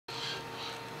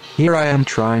Here I am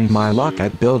trying my luck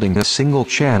at building a single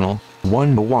channel,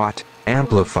 1-watt,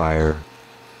 amplifier.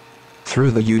 Through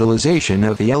the utilization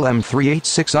of the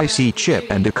LM386 IC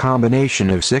chip and a combination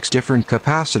of 6 different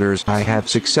capacitors, I have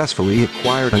successfully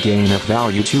acquired a gain of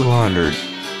value 200.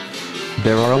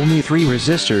 There are only 3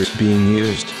 resistors being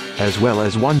used, as well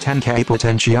as one 10K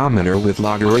potentiometer with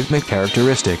logarithmic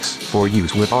characteristics for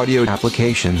use with audio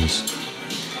applications.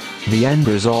 The end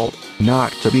result,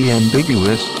 not to be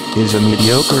ambiguous, is a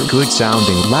mediocre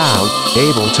good-sounding loud,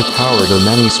 able to power the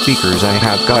many speakers I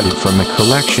have gutted from a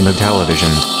collection of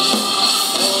televisions.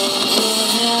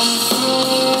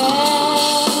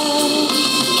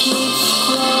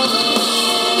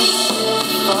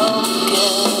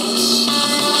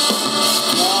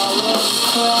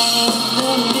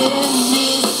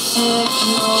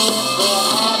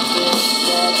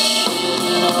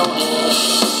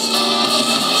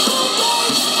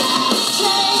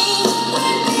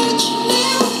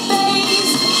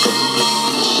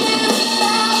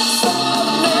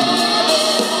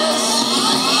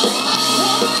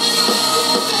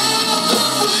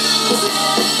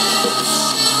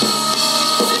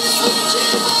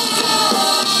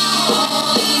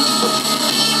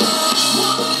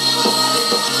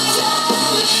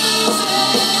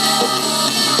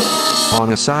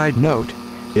 On a side note,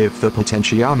 if the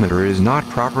potentiometer is not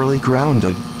properly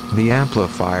grounded, the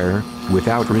amplifier,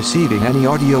 without receiving any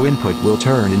audio input, will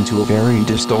turn into a very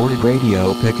distorted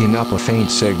radio picking up a faint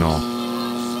signal.